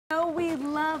Oh, we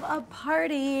love a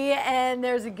party, and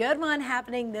there's a good one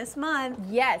happening this month.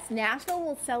 Yes, Nashville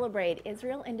will celebrate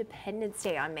Israel Independence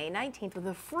Day on May 19th with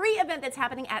a free event that's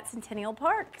happening at Centennial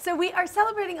Park. So we are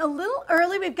celebrating a little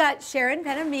early. We've got Sharon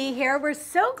Ben Ami here. We're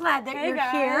so glad that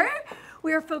you're here.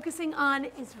 We are focusing on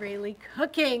Israeli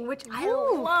cooking, which I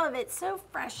love. It's so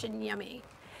fresh and yummy.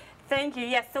 Thank you.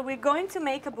 Yes, so we're going to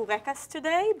make a Bourekas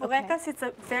today. Bourekas is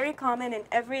a very common in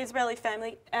every Israeli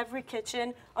family, every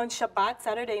kitchen on Shabbat,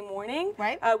 Saturday morning.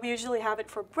 Right. We usually have it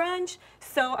for brunch.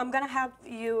 So I'm going to have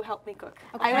you help me cook.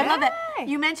 Okay. I would love it.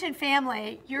 You mentioned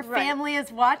family. Your family is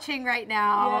watching right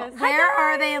now. Yes. Where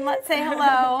are they? And let's say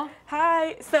hello.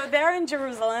 Hi. So they're in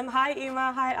Jerusalem. Hi,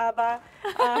 Ima. Hi, Abba.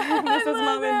 This is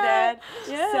Mom and Dad.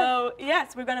 Yeah. So,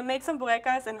 yes, we're going to make some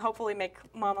Bourekas and hopefully make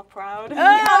Mama proud.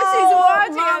 Oh, she's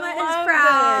watching. Mama is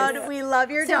proud. We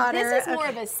love your daughter. So this is more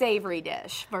of a savory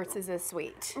dish versus a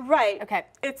sweet. Right. Okay.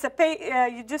 It's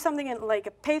you do something in like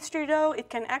a pastry dough. It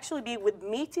can actually be with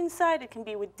meat inside. It can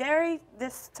be with dairy.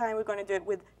 This time we're going to do it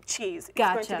with cheese.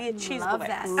 Gotcha. It's going to be a cheese Love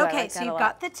Bourekas. that. Okay, so you've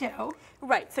got the dough.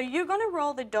 Right. So you're going to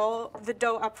roll the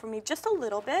dough up for me just a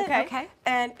little bit. Okay.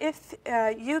 And if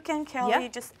you can, Kelly,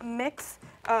 just mix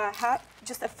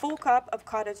just a full cup of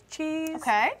cottage cheese.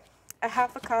 Okay. A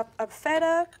half a cup of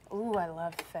feta. Ooh, I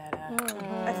love feta.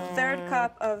 A third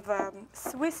cup of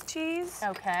Swiss cheese.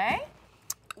 Okay.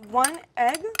 1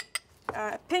 egg.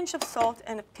 A pinch of salt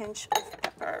and a pinch of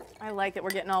pepper. I like that we're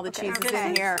getting all the cheeses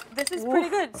in here. This is pretty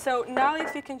good. So now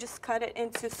if you can just cut it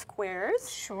into squares.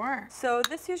 Sure. So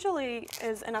this usually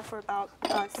is enough for about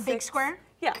a big square?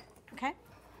 Yeah. Okay.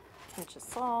 Pinch of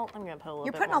salt. I'm going to put a little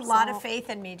You're bit putting more a lot salt. of faith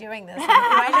in me doing this.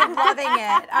 I'm loving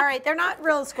it. All right, they're not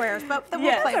real squares, but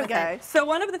we'll play with it. So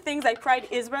one of the things I pride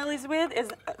Israelis with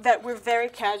is that we're very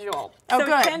casual. Oh, so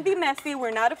good. It can be messy.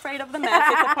 We're not afraid of the mess.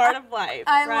 It's a part of life.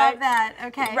 I love that.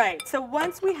 Okay. Right. So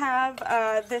once we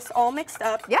have this all mixed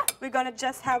up, we're going to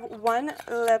just have 1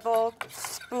 level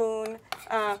spoon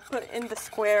put in the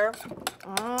square.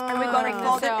 And we're going to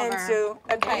fold it into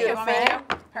a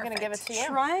beautiful I'm going to give it to you.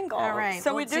 triangle. All right,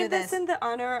 So we'll we do this in the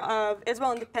honor of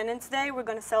Israel Independence Day. We're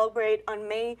going to celebrate on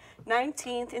May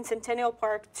 19th in Centennial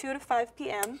Park, 2 to 5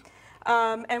 p.m.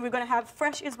 And we're going to have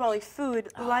fresh Israeli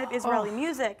food, live Israeli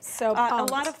music. So a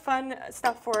lot of fun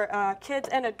stuff for kids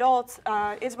and adults,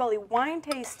 Israeli wine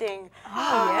tasting, a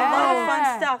lot of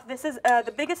fun stuff. This is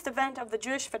the biggest event of the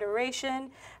Jewish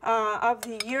Federation of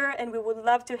the year, and we would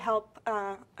love to help.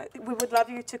 We would love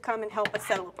you to come and help us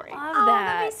celebrate. Love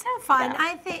that. That'd be so fun.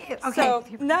 I think. Okay. So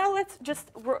now let's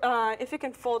just, if you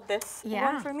can fold this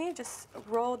Yeah. one for me, just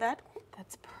roll that.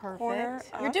 That's perfect. Corner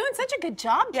You're up. doing such a good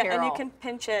job, Yeah, Carol. and you can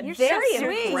pinch it. You're very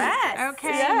sweet. impressed. Okay,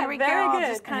 Yeah, here we go. very good.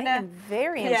 Just kind I of am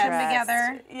very pinch them impressed.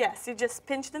 together. Yes, you just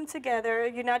pinch them together.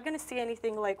 You're not going to see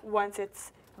anything like once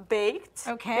it's baked.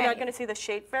 Okay. You're not going to see the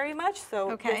shape very much,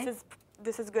 so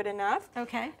this is good enough.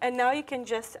 Okay. And now you can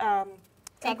just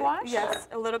Egg wash? Yes,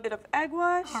 a little bit of egg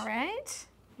wash. All right.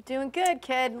 You're doing good,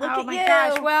 kid. Look at you. Oh my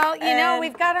gosh. Well, you know, And-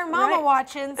 we've got our mama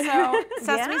watching, so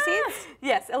sesame seeds.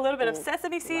 Yes, a little bit of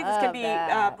sesame seeds. This can love be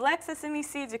that. black sesame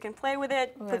seeds. You can play with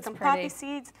it. Put that's some pretty. poppy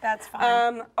seeds. That's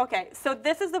fine. Okay, so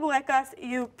this is the Bourekas.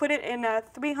 You put it in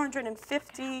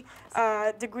 350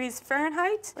 degrees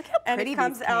Fahrenheit. Look how and pretty it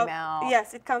comes these came out. out.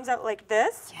 Yes, it comes out like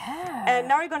this. Yeah. And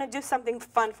now we're going to do something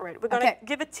fun for it. We're going to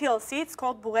give it TLC. It's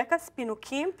called Bourekas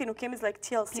Pinukim. Pinukim is like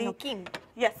TLC. Pinukim.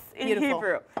 Yes, in Beautiful.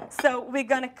 Hebrew. So we're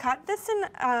going to cut this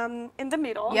in the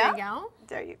middle. Yeah. There you go.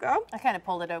 There you go. I kind of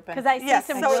pulled it open. Because I see Yes,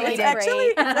 some so shade. it's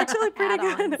actually pretty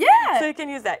good. Yeah. So you can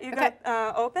use that. You're going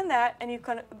to open that, and you're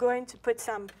going to put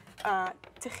some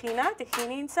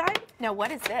tahini inside. No,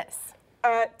 what is this?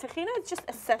 Tahini is just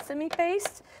a sesame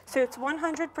paste. So it's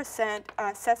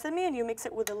 100% sesame, and you mix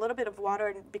it with a little bit of water,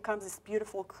 and it becomes this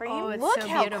beautiful cream. Oh, it's Look so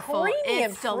how beautiful. creamy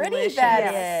It's and pretty delicious.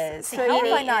 that is. So How have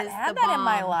I tahini not is had the that in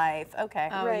my bomb. life? Okay.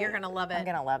 Oh, Right. you're going to love it. I'm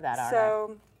going to love that, Anna.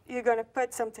 So you're going to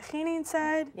put some tahini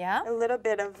inside. Yeah. A little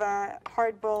bit of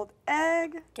hard-boiled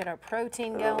egg. Get our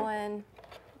protein going.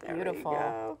 There Beautiful. we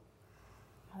go.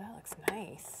 Oh, that looks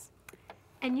nice.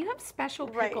 And you have special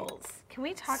pickles. Can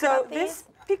we talk So about these these?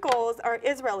 pickles are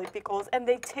Israeli pickles, and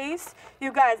they taste,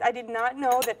 you guys, I did not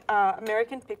know that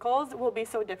American pickles will be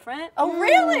so different. Oh,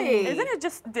 really? Isn't it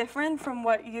just different from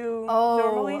what you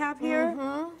normally have here?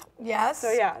 Yes.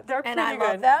 So yeah, they're pretty And I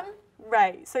good. love them.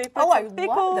 Right. So you put I some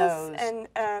pickles love those.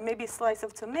 and maybe a slice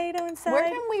of tomato inside. Where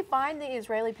can we find the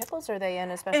Israeli pickles? Are they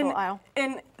in a special aisle?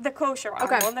 In the kosher aisle.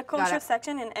 Okay, In the got kosher it.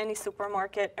 section in any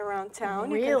supermarket around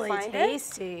town. Really you can find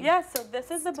tasty. it. Yeah, so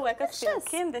this is the Bourekas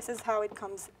pumpkin. This is how it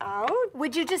comes out.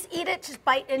 Would you just eat it, just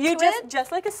bite into it?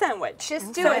 Just like a sandwich.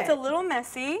 Just do so it. it's a little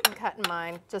messy. I'm cutting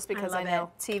mine just because I love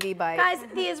know TV bite. Guys,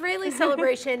 the Israeli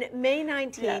celebration, May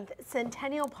 19th,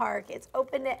 Centennial Park. It's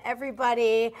open to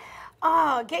everybody.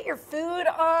 Oh, get your food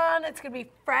on. It's going to be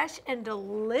fresh and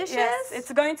delicious. Yes,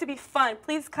 it's going to be fun.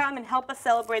 Please come and help us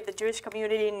celebrate the Jewish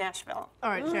community in Nashville.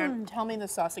 All right, Sharon, tell me the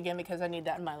sauce again because I need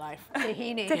that in my life.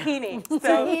 Tahini. Tahini. So,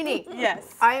 Tahini.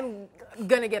 Yes. I'm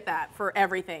going to get that for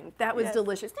everything. That was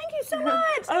delicious. Thank you so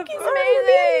much. Thank you so much.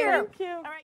 Amazing. Thank you. All right.